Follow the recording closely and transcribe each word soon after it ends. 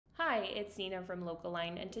Hi, it's Nina from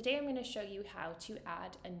Localine, and today I'm going to show you how to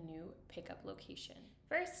add a new pickup location.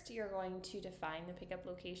 First, you're going to define the pickup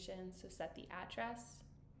location, so set the address.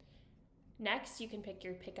 Next, you can pick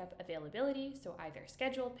your pickup availability, so either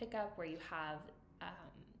scheduled pickup where you have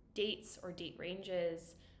dates or date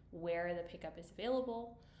ranges where the pickup is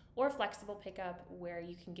available, or flexible pickup where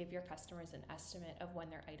you can give your customers an estimate of when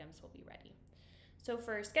their items will be ready. So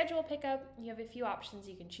for schedule pickup, you have a few options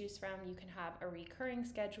you can choose from. You can have a recurring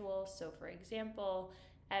schedule. So for example,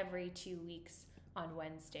 every 2 weeks on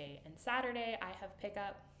Wednesday and Saturday, I have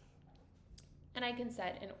pickup. And I can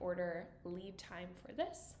set an order lead time for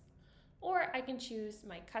this. Or I can choose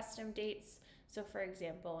my custom dates. So for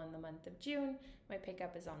example, in the month of June, my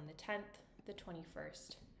pickup is on the 10th, the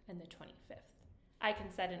 21st, and the 25th. I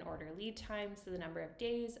can set an order lead time, so the number of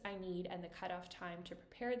days I need and the cutoff time to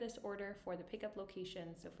prepare this order for the pickup location.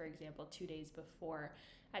 So for example, 2 days before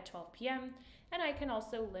at 12 p.m. And I can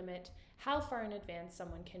also limit how far in advance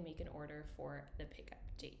someone can make an order for the pickup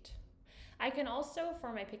date. I can also,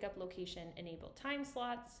 for my pickup location, enable time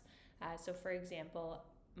slots. So for example,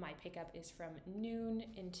 my pickup is from noon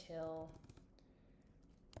until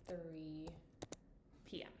 3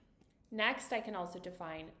 p.m. Next, I can also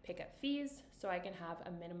define pickup fees, so I can have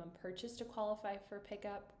a minimum purchase to qualify for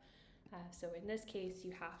pickup. So in this case,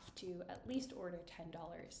 you have to at least order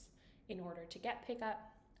 $10 in order to get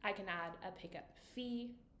pickup. I can add a pickup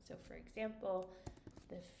fee. So for example,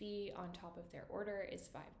 the fee on top of their order is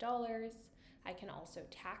 $5. I can also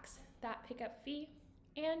tax that pickup fee,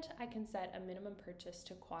 and I can set a minimum purchase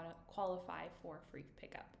to qualify for free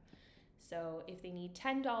pickup. So if they need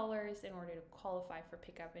 $10 in order to qualify for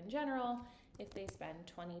pickup in general, if they spend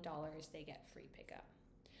 $20, they get free pickup.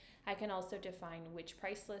 I can also define which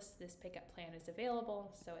price list this pickup plan is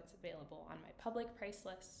available, so it's available on my public price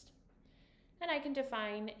list. And I can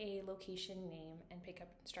define a location name and pickup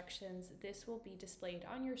instructions. This will be displayed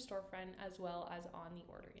on your storefront as well as on the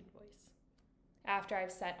order invoice. After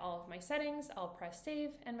I've set all of my settings, I'll press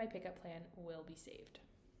save and my pickup plan will be saved.